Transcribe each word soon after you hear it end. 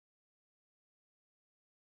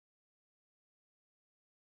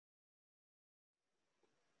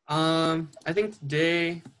I think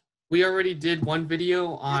today we already did one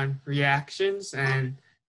video on reactions, and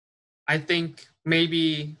I think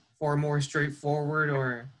maybe for a more straightforward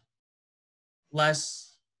or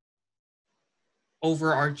less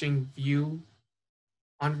overarching view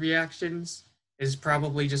on reactions is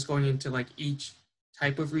probably just going into like each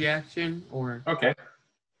type of reaction or Okay.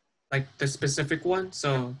 like the specific one.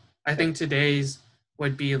 So I think today's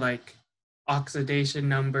would be like oxidation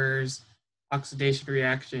numbers, oxidation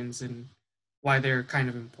reactions, and why they're kind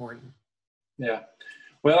of important. Yeah.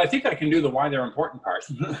 Well, I think I can do the why they're important part.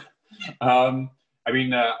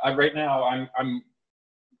 Right now I'm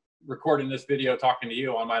recording this video talking to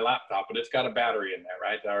you on my laptop, but it's got a battery in there,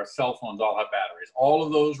 right? Our cell phones all have batteries. All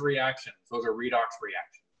of those reactions, those are redox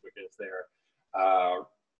reactions because they're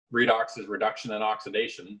redox is reduction and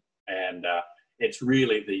oxidation, and it's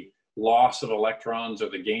really the loss of electrons or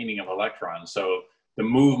the gaining of electrons. So the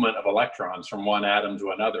movement of electrons from one atom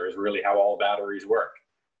to another is really how all batteries work.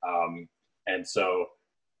 And so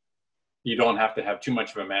you don't have to have too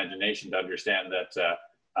much of imagination to understand that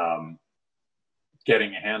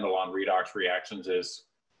getting a handle on redox reactions is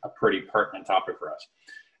a pretty pertinent topic for us.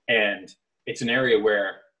 And it's an area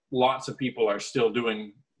where lots of people are still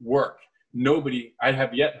doing work. I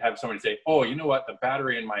have yet to have somebody say, oh, you know what, the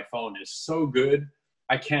battery in my phone is so good,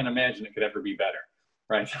 I can't imagine it could ever be better,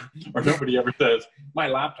 right? Or nobody ever says, my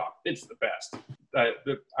laptop, it's the best.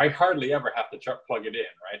 I hardly ever have to plug it in,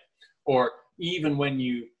 right? Or even when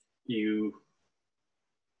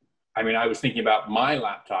I was thinking about my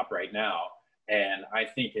laptop right now, and I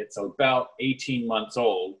think it's about 18 months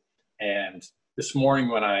old. And this morning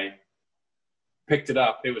when I picked it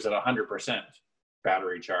up, it was at 100%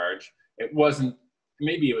 battery charge. It wasn't,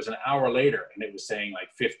 maybe it was an hour later and it was saying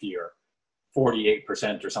like 50 or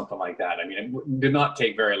 48% or something like that. I mean, it did not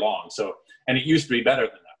take very long. So, and it used to be better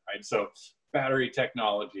than that, right? So battery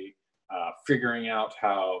technology, figuring out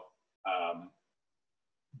how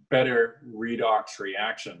better redox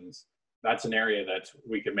reactions, that's an area that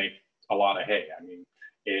we could make a lot of hay. I mean,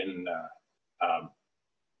 in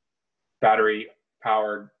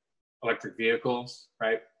battery-powered electric vehicles,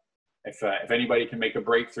 right? If anybody can make a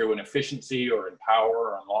breakthrough in efficiency or in power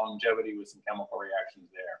or in longevity with some chemical reactions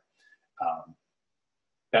there,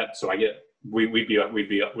 we'd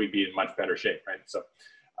be in much better shape, right? So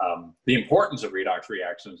the importance of redox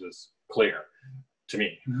reactions is clear to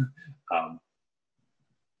me.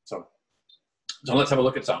 So let's have a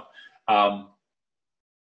look at some.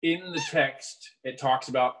 In the text, it talks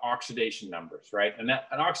about oxidation numbers, right? And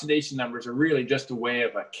oxidation numbers are really just a way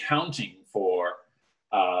of accounting for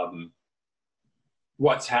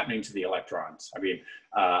what's happening to the electrons. I mean,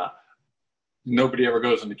 nobody ever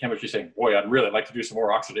goes into chemistry saying, boy, I'd really like to do some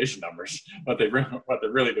more oxidation numbers. What they're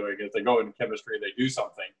really doing is they go into chemistry, they do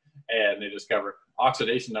something, and they discover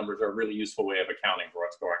oxidation numbers are a really useful way of accounting for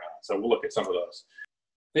what's going on. So we'll look at some of those.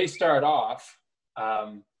 They start off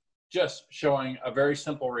just showing a very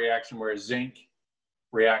simple reaction where zinc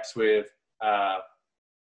reacts with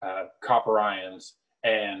copper ions,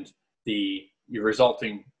 and the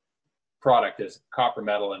resulting product is copper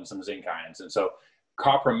metal and some zinc ions. And so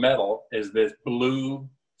copper metal is this blue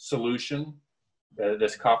solution,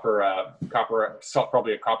 this copper,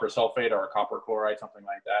 probably a copper sulfate or a copper chloride, something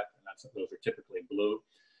like that. And those are typically blue.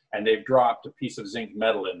 And they've dropped a piece of zinc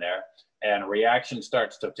metal in there, and a reaction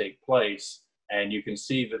starts to take place. And you can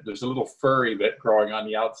see that there's a little furry bit growing on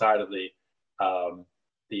the outside of the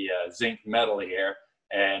zinc metal here,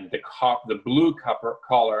 and the blue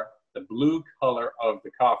color of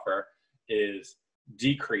the copper is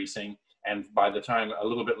decreasing. And by the time a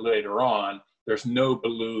little bit later on, there's no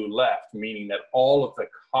blue left, meaning that all of the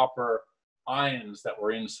copper ions that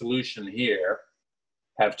were in solution here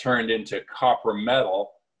have turned into copper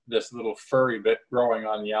metal, this little furry bit growing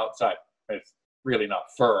on the outside. It's really not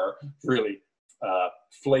fur, it's really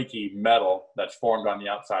flaky metal that's formed on the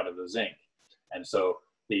outside of the zinc. And so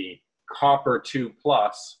the copper 2+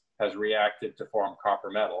 has reacted to form copper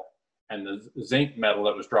metal, and the zinc metal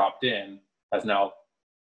that was dropped in has now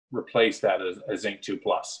replaced that as a zinc 2+.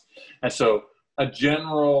 And so a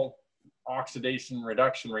general oxidation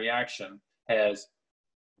reduction reaction has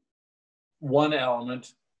one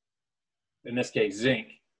element, in this case zinc,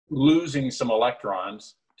 losing some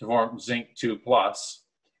electrons to form zinc 2+,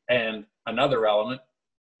 and another element,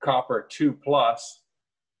 copper 2+,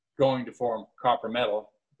 going to form copper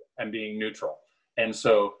metal and being neutral. And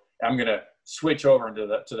so I'm going to switch over into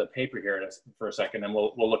the paper here for a second, and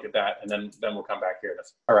we'll look at that, and then we'll come back here.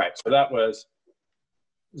 All right, so that was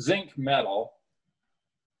zinc metal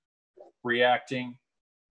reacting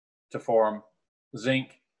to form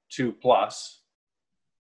zinc 2+,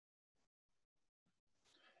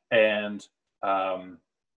 and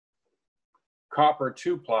copper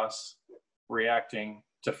 2+ reacting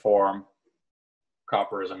to form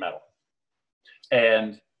copper as a metal.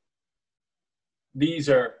 And these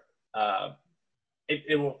are,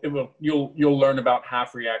 you'll learn about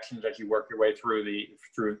half reactions as you work your way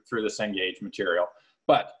through this engaged material.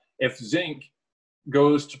 But if zinc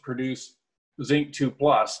goes to produce zinc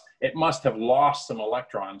 2+, it must have lost some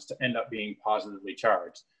electrons to end up being positively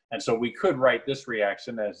charged. And so we could write this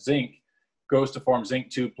reaction as zinc goes to form zinc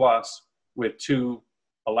 2+ with 2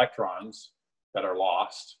 electrons that are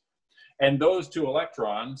lost. And those 2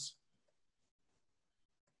 electrons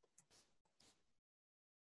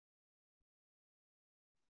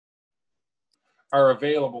are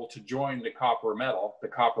available to join the copper metal, the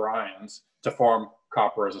copper ions, to form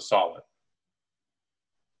copper as a solid.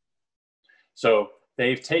 So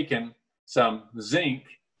they've taken some zinc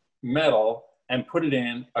metal and put it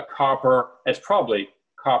in a copper, it's probably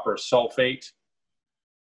copper sulfate,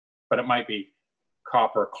 but it might be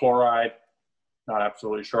copper chloride, not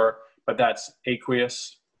absolutely sure, but that's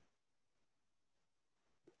aqueous.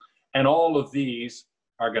 And all of these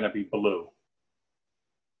are going to be blue,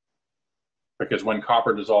 because when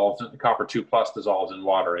copper dissolves, copper 2+ dissolves in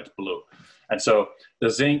water, it's blue. And so the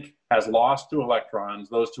zinc has lost 2 electrons.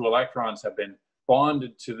 Those 2 electrons have been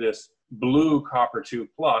bonded to this blue copper 2+,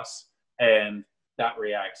 and that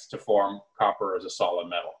reacts to form copper as a solid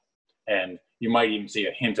metal. And you might even see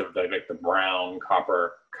a hint of the brown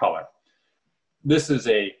copper color. This is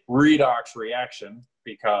a redox reaction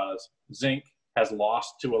because zinc has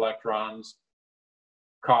lost 2 electrons,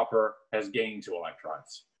 copper has gained 2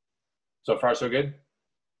 electrons. So far, so good?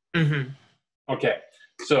 Mm-hmm. Okay,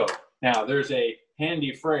 so now there's a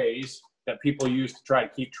handy phrase that people use to try to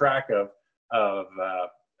keep track of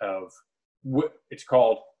it's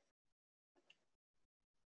called,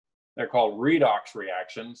 they're called redox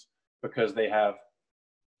reactions because they have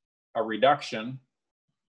a reduction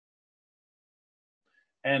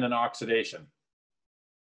and an oxidation.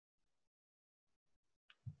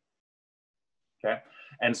 Okay,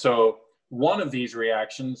 and so one of these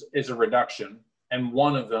reactions is a reduction and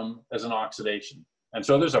one of them is an oxidation. And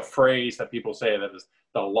so there's a phrase that people say that is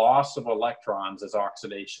the loss of electrons is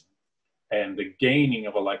oxidation and the gaining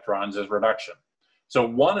of electrons is reduction. So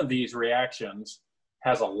one of these reactions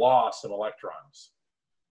has a loss of electrons.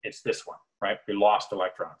 It's this one, right? We lost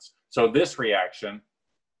electrons. So this reaction,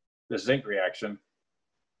 the zinc reaction,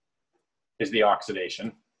 is the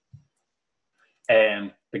oxidation.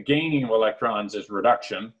 And the gaining of electrons is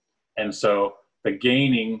reduction. And so the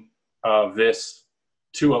gaining of this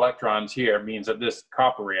 2 electrons here means that this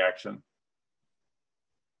copper reaction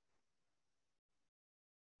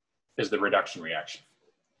is the reduction reaction.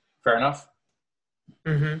 Fair enough?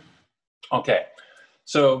 Mm-hmm. Okay,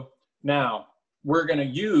 so now we're going to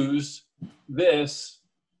use this,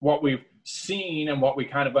 what we've seen and what we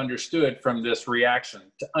kind of understood from this reaction,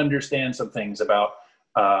 to understand some things about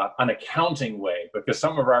an accounting way, because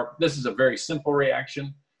this is a very simple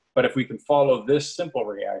reaction, but if we can follow this simple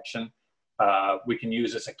reaction, we can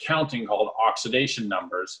use this accounting called oxidation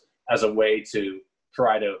numbers as a way to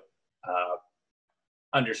try to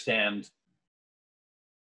understand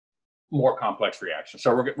more complex reactions.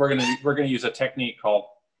 So we're gonna use a technique called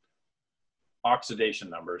oxidation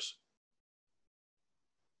numbers.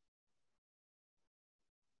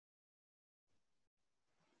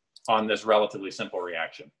 On this relatively simple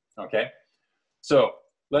reaction, okay? So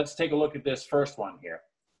let's take a look at this first one here.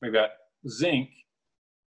 We've got zinc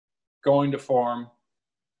going to form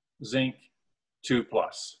zinc 2+.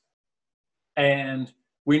 And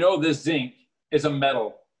we know this zinc is a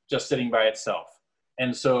metal just sitting by itself.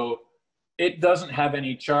 And so it doesn't have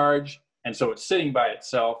any charge, and so it's sitting by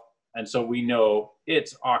itself, and so we know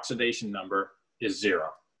its oxidation number is 0.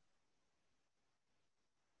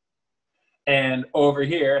 And over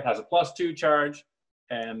here, it has a +2 charge,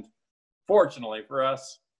 and fortunately for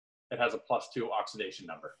us, it has a +2 oxidation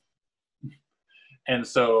number. And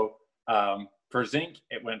so for zinc,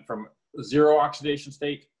 it went from 0 oxidation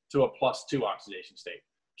state to a +2 oxidation state,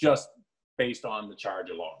 just based on the charge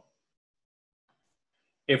alone.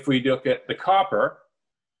 If we look at the copper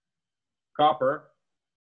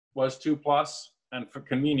was 2+, and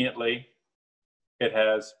conveniently, it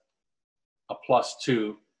has a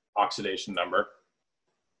 +2 oxidation number,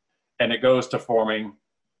 and it goes to forming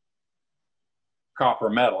copper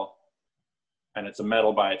metal, and it's a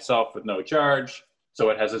metal by itself with no charge, so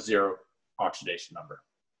it has a 0 oxidation number.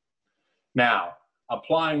 Now,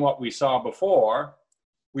 applying what we saw before,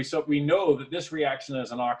 we know that this reaction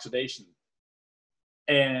is an oxidation.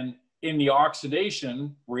 And in the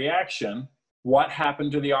oxidation reaction, what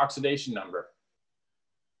happened to the oxidation number?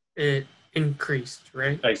 it increased,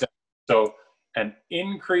 right? Exactly. So an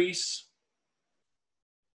increase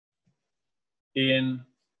in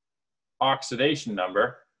oxidation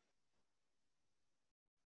number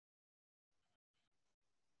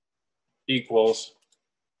equals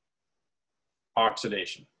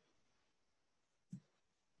oxidation.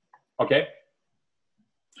 Okay?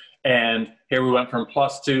 And here we went from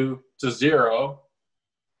 +2 to 0.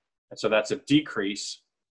 And so that's a decrease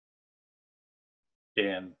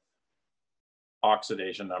in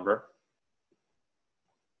oxidation number.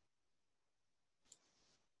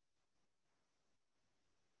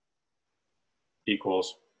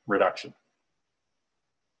 Equals reduction.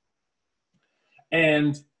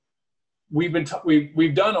 And we've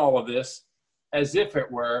done all of this as if it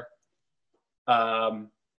were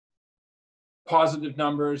positive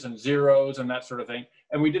numbers and zeros and that sort of thing.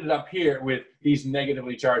 And we did it up here with these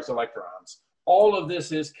negatively charged electrons. All of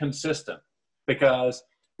this is consistent because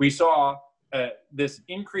we saw this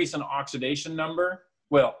increase in oxidation number.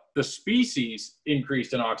 Well, the species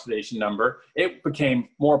increased in oxidation number. It became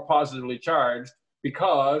more positively charged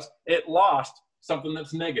because it lost something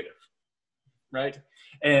that's negative, right?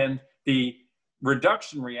 And the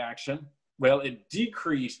reduction reaction, well, it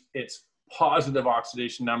decreased its positive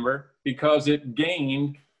oxidation number because it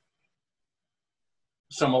gained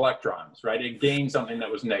some electrons, right? It gained something that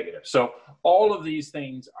was negative. So all of these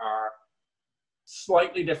things are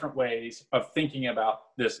slightly different ways of thinking about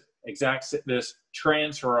this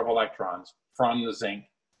transfer of electrons from the zinc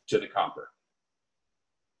to the copper.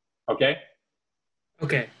 Okay?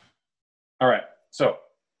 Okay. All right. So,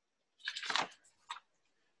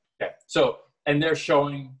 okay. So, and they're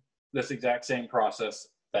showing this exact same process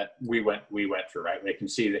that we went through, right? We can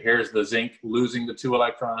see that here's the zinc losing the 2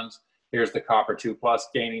 electrons. Here's the copper 2+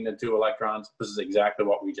 gaining the 2 electrons. This is exactly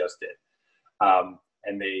what we just did.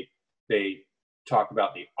 And they talk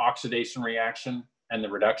about the oxidation reaction and the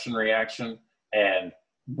reduction reaction and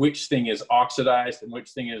which thing is oxidized and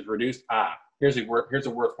which thing is reduced. Here's a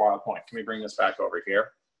worthwhile point. Can we bring this back over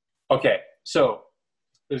here? Okay, so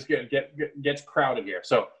this gets crowded here.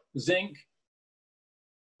 So zinc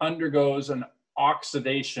undergoes an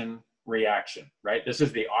oxidation reaction, right? This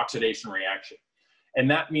is the oxidation reaction. And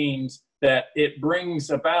that means that it brings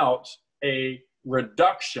about a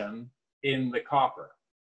reduction in the copper.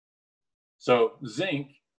 So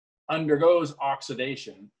zinc undergoes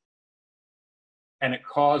oxidation and it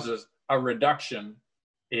causes a reduction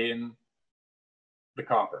in the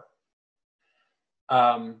copper.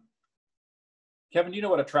 Kevin, do you know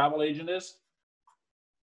what a travel agent is?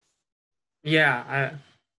 Yeah,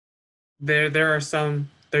 there are some.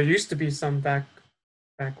 There used to be some back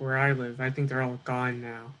where I live. I think they're all gone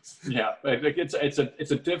now. Yeah,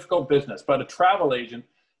 it's a difficult business, but a travel agent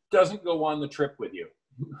doesn't go on the trip with you,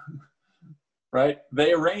 right?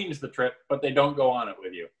 They arrange the trip, but they don't go on it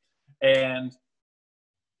with you. And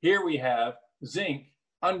here we have zinc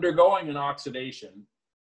undergoing an oxidation.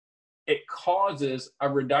 It causes a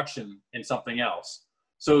reduction in something else.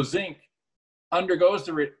 So zinc undergoes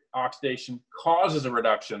the oxidation, causes a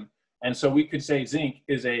reduction, and so we could say zinc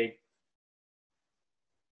is a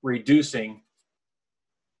reducing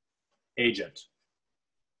agent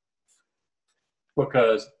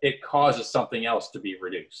because it causes something else to be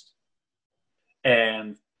reduced.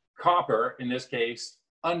 And copper, in this case,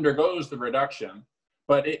 undergoes the reduction,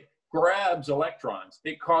 but it grabs electrons.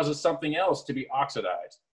 It causes something else to be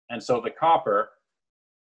oxidized. And so the copper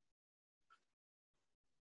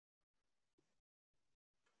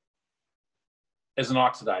is an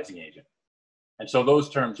oxidizing agent. And so those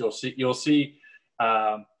terms you'll see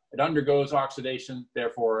it undergoes oxidation,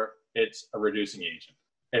 therefore it's a reducing agent.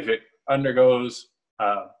 If it undergoes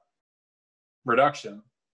reduction,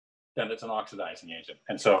 then it's an oxidizing agent.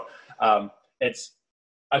 And so it's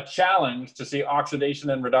a challenge to see oxidation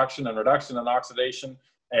and reduction and oxidation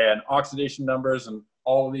and oxidation numbers and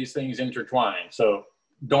all of these things intertwined. So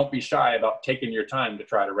don't be shy about taking your time to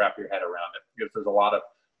try to wrap your head around it because there's a lot of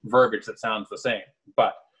verbiage that sounds the same.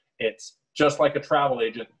 But it's just like a travel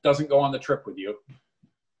agent, doesn't go on the trip with you.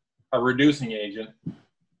 A reducing agent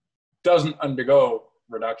doesn't undergo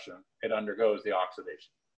reduction, it undergoes the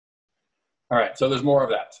oxidation. All right, so there's more of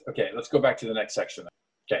that. Okay, let's go back to the next section.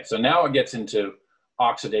 Okay, so now it gets into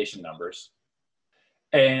oxidation numbers.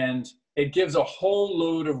 And it gives a whole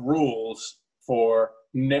load of rules for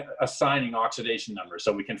assigning oxidation numbers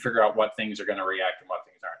so we can figure out what things are going to react and what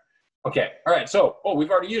things aren't. Okay, all right, so, we've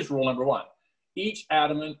already used rule number 1. Each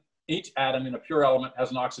atom in a pure element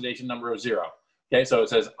has an oxidation number of 0. Okay, so it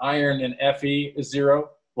says iron in Fe is 0.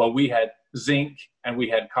 Well, we had zinc and we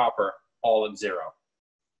had copper all at 0.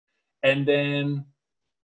 And then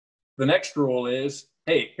the next rule is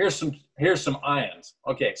hey, here's some ions.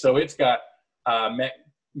 Okay, so it's got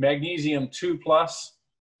magnesium 2 plus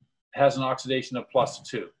has an oxidation of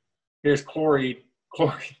 +2. Here's chlorine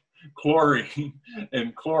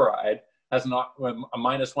and chloride has a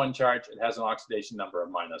 -1 charge. It has an oxidation number of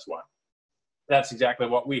 -1. That's exactly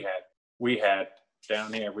what we had. We had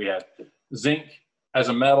down here, we had zinc as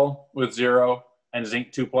a metal with 0 and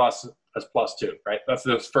zinc 2 plus as +2, right? That's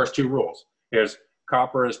those first two rules. Here's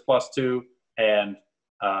copper is +2 and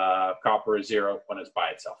copper is 0 when it's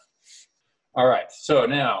by itself. All right, so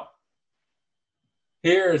now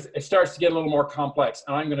it starts to get a little more complex,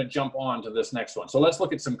 and I'm going to jump on to this next one. So let's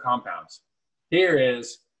look at some compounds. Here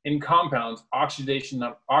is, in compounds, oxygen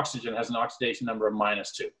has an oxidation number of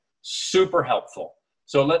 -2. Super helpful.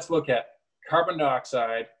 So let's look at carbon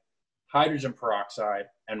dioxide, hydrogen peroxide,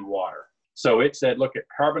 and water. So it said, look at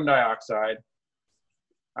carbon dioxide,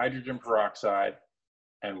 hydrogen peroxide,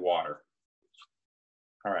 and water.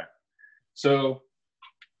 All right. So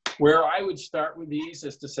where I would start with these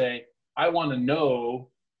is to say, I want to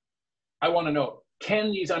know,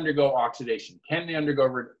 can these undergo oxidation? Can they undergo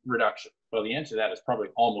reduction? Well, the answer to that is probably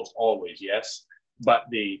almost always yes. But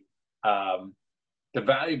the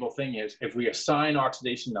valuable thing is, if we assign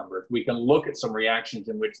oxidation numbers, we can look at some reactions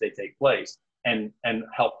in which they take place and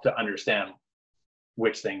help to understand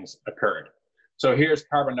which things occurred. So here's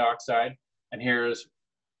carbon dioxide, and here's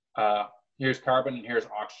carbon, and here's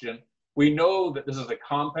oxygen. We know that this is a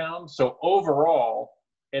compound, so overall,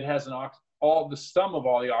 it has the sum of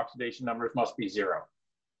all the oxidation numbers must be 0.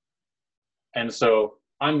 And so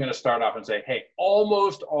I'm going to start off and say, hey,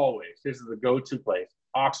 almost always, this is the go-to place,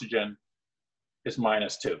 oxygen is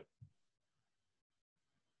 -2.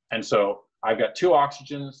 And so I've got 2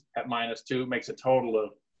 oxygens at -2, makes a total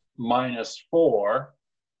of -4.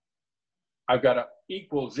 I've got to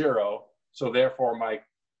equal 0, so therefore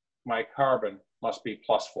my carbon must be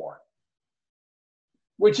 +4,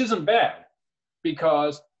 which isn't bad,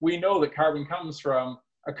 because we know that carbon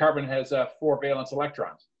has 4 valence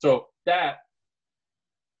electrons. So that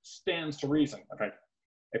stands to reason. Okay.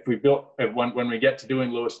 When we get to doing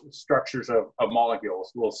Lewis structures of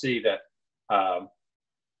molecules, we'll see that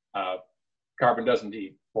carbon does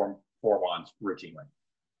indeed form 4 bonds routinely.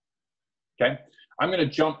 Okay, I'm going to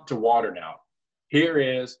jump to water now. Here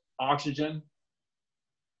is oxygen.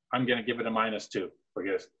 I'm going to give it a -2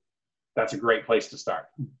 because that's a great place to start.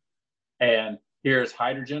 And here's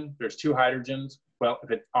hydrogen. There's 2 hydrogens. Well,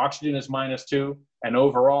 if oxygen is -2 and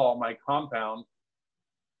overall my compound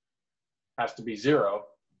has to be 0,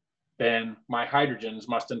 then my hydrogens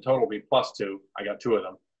must in total be +2. I got 2 of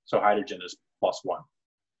them, so hydrogen is +1.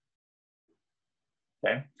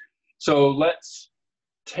 Okay, so let's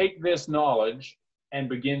take this knowledge and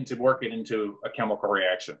begin to work it into a chemical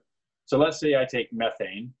reaction. So let's say I take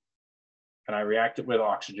methane and I react it with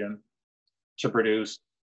oxygen to produce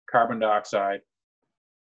carbon dioxide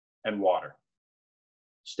and water.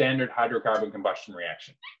 Standard hydrocarbon combustion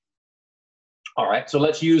reaction. All right, so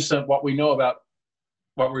let's use what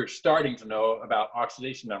we're starting to know about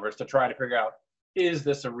oxidation numbers to try to figure out, is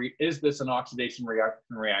this an oxidation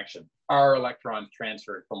reaction? Are electrons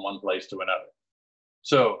transferred from one place to another?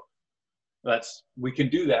 So we can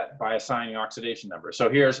do that by assigning oxidation numbers. So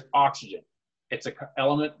here's oxygen. It's an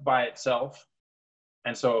element by itself.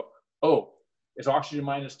 And so, is oxygen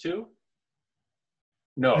 -2?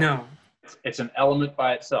 No. No. It's an element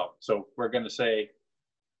by itself. So we're going to say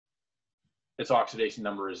its oxidation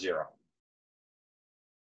number is 0.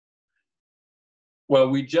 Well,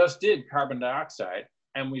 we just did carbon dioxide,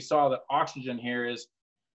 and we saw that oxygen here is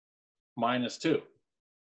 -2,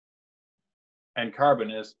 and carbon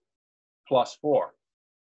is +4.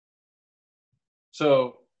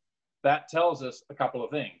 So that tells us a couple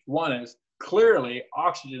of things. One is, clearly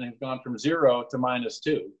oxygen has gone from 0 to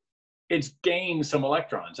 -2. It's gained some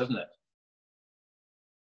electrons, hasn't it?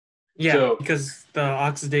 Yeah, so, because the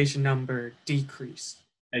oxidation number decreased.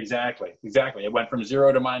 Exactly. It went from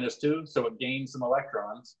 0 to -2, so it gained some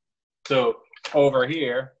electrons. So over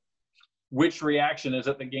here, which reaction is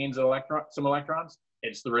it that gains some electrons?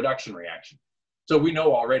 It's the reduction reaction. So we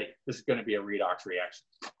know already this is going to be a redox reaction.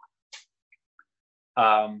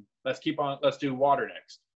 Let's do water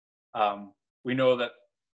next. We know that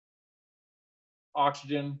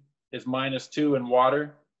oxygen is -2 in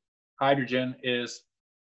water. Hydrogen is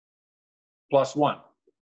 +1.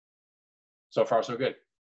 So far, so good.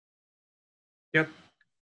 Yep.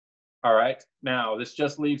 All right. Now, this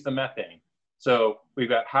just leaves the methane. So we've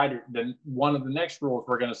got hydrogen. Then one of the next rules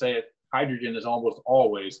we're going to say is hydrogen is almost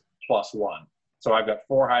always +1. So I've got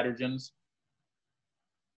 4 hydrogens,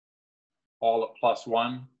 all at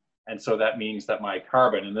 +1. And so that means that my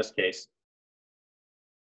carbon, in this case,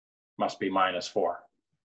 must be -4.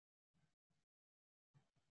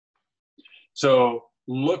 So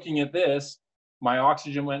looking at this, my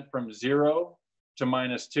oxygen went from 0 to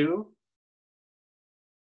 -2.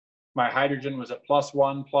 My hydrogen was at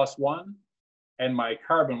 +1, +1. And my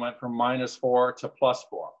carbon went from -4 to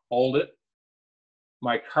 +4. Hold it.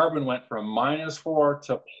 My carbon went from -4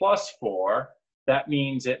 to +4. That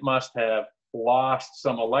means it must have lost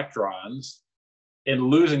some electrons. In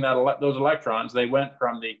losing those electrons, they went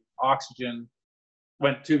from the oxygen,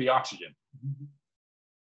 went to the oxygen.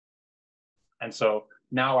 And so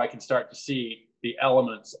now I can start to see the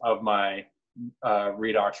elements of my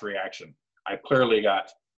redox reaction. I clearly got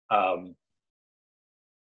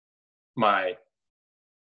my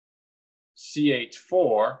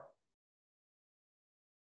CH4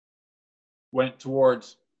 went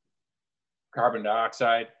towards carbon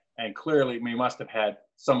dioxide, and clearly we must have had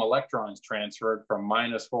some electrons transferred from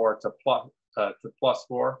 -4 to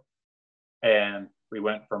 +4, and we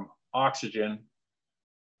went from oxygen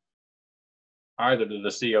either to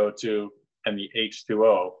the CO2 and the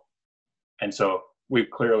H2O, and so we've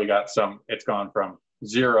clearly got it's gone from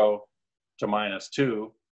 0 to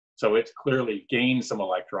 -2, so it's clearly gained some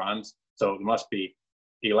electrons, so there must be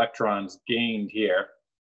electrons gained here,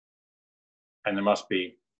 and there must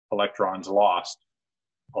be electrons lost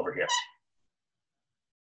over here.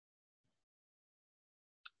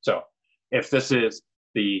 So if this is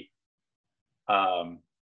the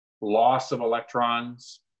loss of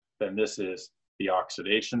electrons, then this is the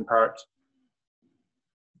oxidation part.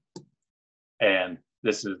 And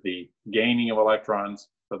this is the gaining of electrons,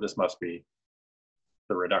 so this must be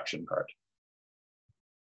the reduction part.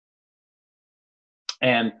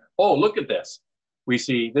 And, oh, look at this. We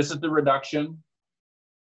see this is the reduction.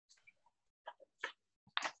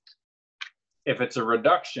 If it's a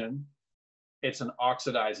reduction, it's an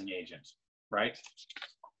oxidizing agent, right?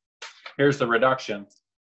 Here's the reduction.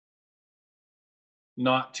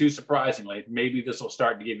 Not too surprisingly, maybe this will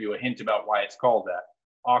start to give you a hint about why it's called that.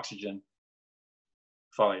 Oxygen,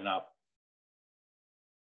 funnily enough,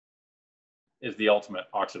 is the ultimate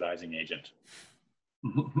oxidizing agent.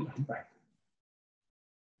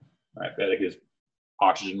 Right, because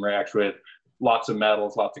oxygen reacts with lots of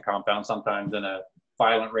metals, lots of compounds, sometimes in a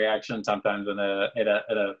violent reaction, sometimes in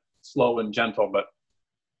a slow and gentle, but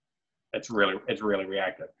it's really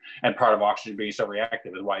reactive. And part of oxygen being so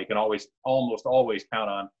reactive is why you can almost always count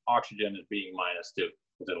on oxygen as being -2,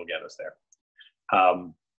 because it'll get us there.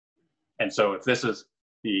 And so if this is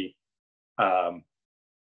the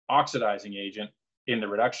oxidizing agent in the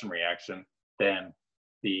reduction reaction, then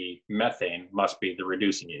the methane must be the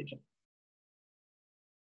reducing agent.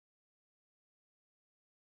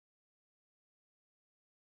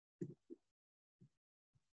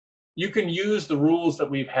 You can use the rules that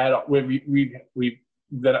we've had, we've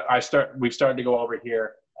started to go over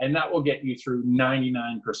here, and that will get you through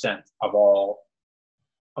 99% of all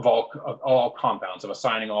compounds, of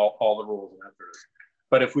assigning all the rules and that sort of thing.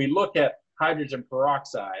 But if we look at hydrogen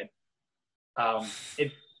peroxide,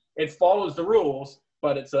 it follows the rules,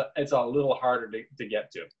 but it's a little harder to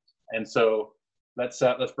get to. And so let's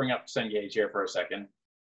bring up Cengage here for a second.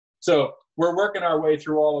 So we're working our way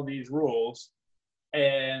through all of these rules,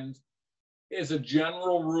 and as a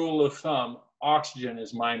general rule of thumb, oxygen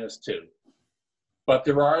is -2. But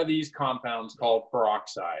there are these compounds called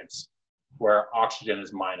peroxides where oxygen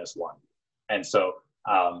is -1. And so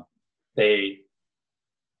they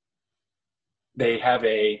have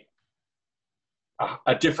a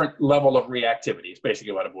different level of reactivity. It's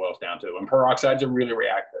basically what it boils down to. And peroxides are really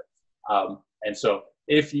reactive. And so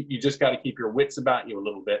if you just got to keep your wits about you a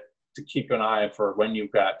little bit to keep an eye for when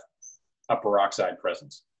you've got a peroxide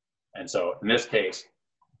presence. And so in this case,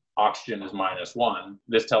 oxygen is -1.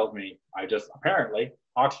 This tells me apparently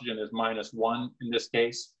oxygen is -1 in this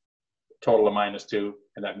case, total of -2,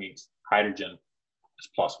 and that means hydrogen is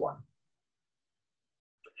 +1.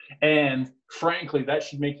 And frankly, that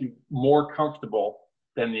should make you more comfortable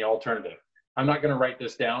than the alternative. I'm not going to write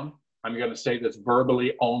this down. I'm going to say this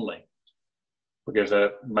verbally only, because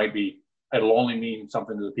it'll only mean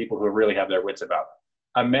something to the people who really have their wits about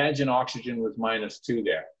it. Imagine oxygen was -2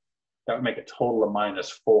 there. That would make a total of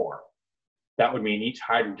 -4. That would mean each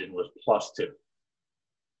hydrogen was +2.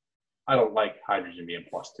 I don't like hydrogen being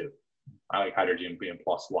 +2. I like hydrogen being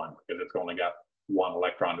 +1 because it's only got one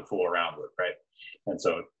electron to fool around with, right? And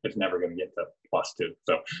so it's never going to get to +2.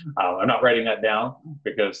 So I'm not writing that down,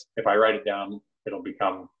 because if I write it down, it'll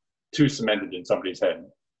become too cemented in somebody's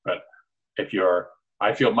head. But I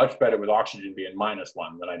feel much better with oxygen being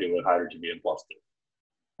 -1 than I do with hydrogen being +2.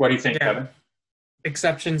 What do you think, Kevin?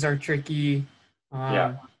 Exceptions are tricky.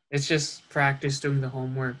 Yeah. It's just practice doing the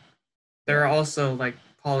homework. there are also like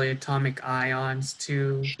polyatomic ions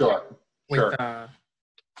too, Sure. with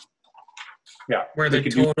Yeah. where we the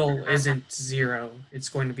could do- total isn't zero. It's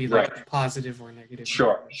going to be like Right. a positive or negative.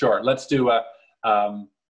 Sure. Let's do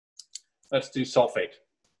sulfate.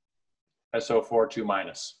 SO4 2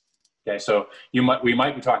 minus. Okay, so we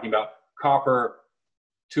might be talking about copper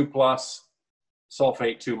 2 plus,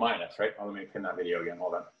 sulfate 2 minus, right? Oh, let me pin that video again.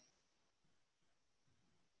 Hold on.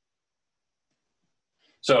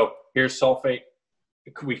 So here's sulfate.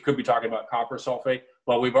 We could be talking about copper sulfate.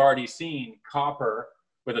 Well, we've already seen copper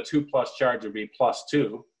with a 2 plus charge would be plus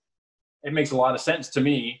 2. It makes a lot of sense to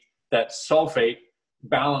me that sulfate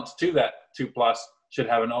balanced to that 2 plus should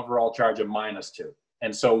have an overall charge of minus 2.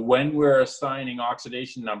 And so when we're assigning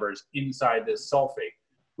oxidation numbers inside this sulfate,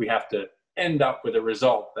 we have to end up with a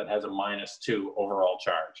result that has a minus 2 overall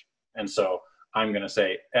charge. And so I'm going to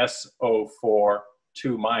say SO4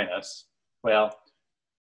 2 minus, well,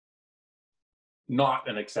 not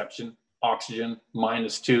an exception. Oxygen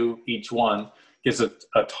minus 2 each one gives a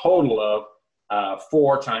total of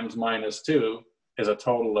 4 times minus 2 is a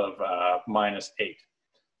total of minus 8.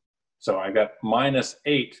 So I got minus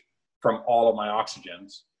 8 from all of my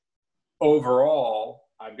oxygens. Overall,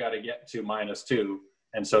 I've got to get to minus 2.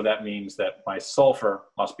 And so that means that my sulfur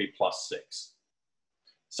must be plus 6.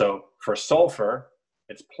 So for sulfur,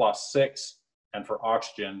 it's plus 6. And for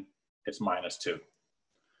oxygen, it's minus 2.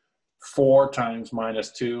 4 times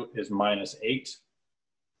minus 2 is minus 8.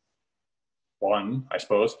 1, I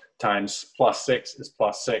suppose, times plus 6 is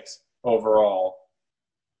plus 6. Overall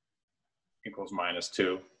equals minus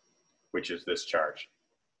 2, which is this charge.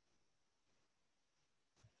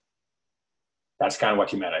 That's kind of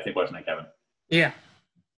what you meant, I think, wasn't it, Kevin? Yeah.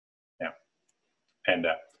 Yeah.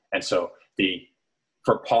 And so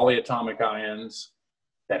for polyatomic ions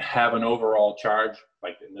that have an overall charge,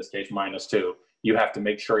 like in this case, minus 2, you have to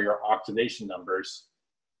make sure your oxidation numbers,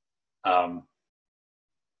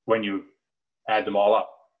 when you add them all up,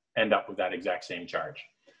 end up with that exact same charge.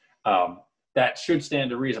 That should stand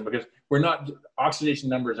to reason, because oxidation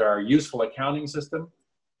numbers are a useful accounting system,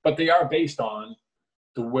 but they are based on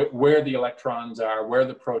where the electrons are, where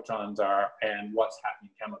the protons are, and what's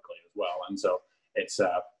happening chemically as well. And so it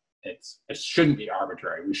shouldn't be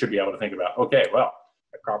arbitrary. We should be able to think about, okay, well,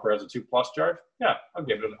 if copper has a 2 plus charge, yeah,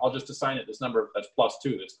 I'll just assign it this number that's plus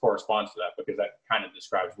 2 that corresponds to that, because that kind of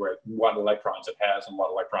describes what electrons it has and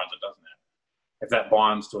what electrons it doesn't have. If that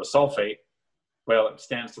bonds to a sulfate, well, it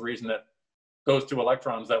stands to reason that those 2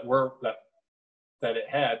 electrons that it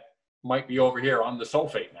had might be over here on the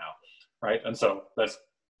sulfate now, right? And so let's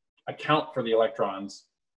account for the electrons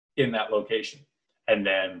in that location. And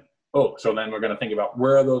then, so then we're going to think about,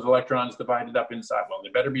 where are those electrons divided up inside? Well, they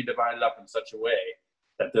better be divided up in such a way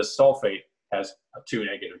that this sulfate has a 2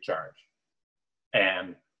 negative charge.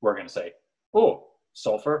 And we're going to say,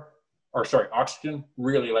 oxygen,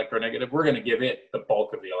 really electronegative. We're going to give it the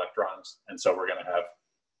bulk of the electrons. And so we're going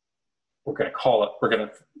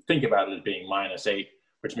to think about it as being minus 8,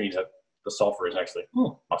 which means that the sulfur is actually,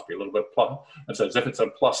 must be a little bit plus. And so as if it's a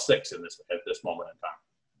plus 6 at this moment in time.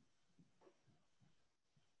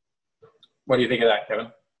 What do you think of that,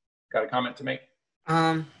 Kevin? Got a comment to make?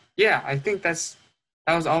 Yeah, I think that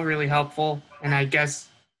was all really helpful. And I guess,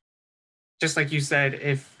 just like you said,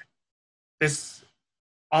 if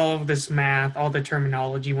all of this math, all the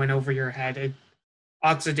terminology went over your head,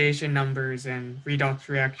 oxidation numbers and redox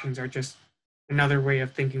reactions are just another way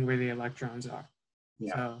of thinking where the electrons are.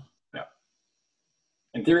 Yeah. So, yeah.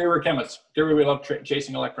 In theory, we're chemists. In theory, we love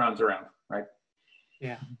chasing electrons around, right?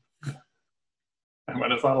 Yeah. And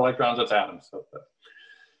when it's not electrons, it's atoms. So,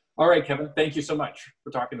 all right, Kevin, thank you so much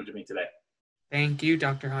for talking to me today. Thank you,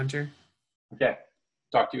 Dr. Hunter. Okay.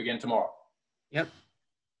 Talk to you again tomorrow. Yep.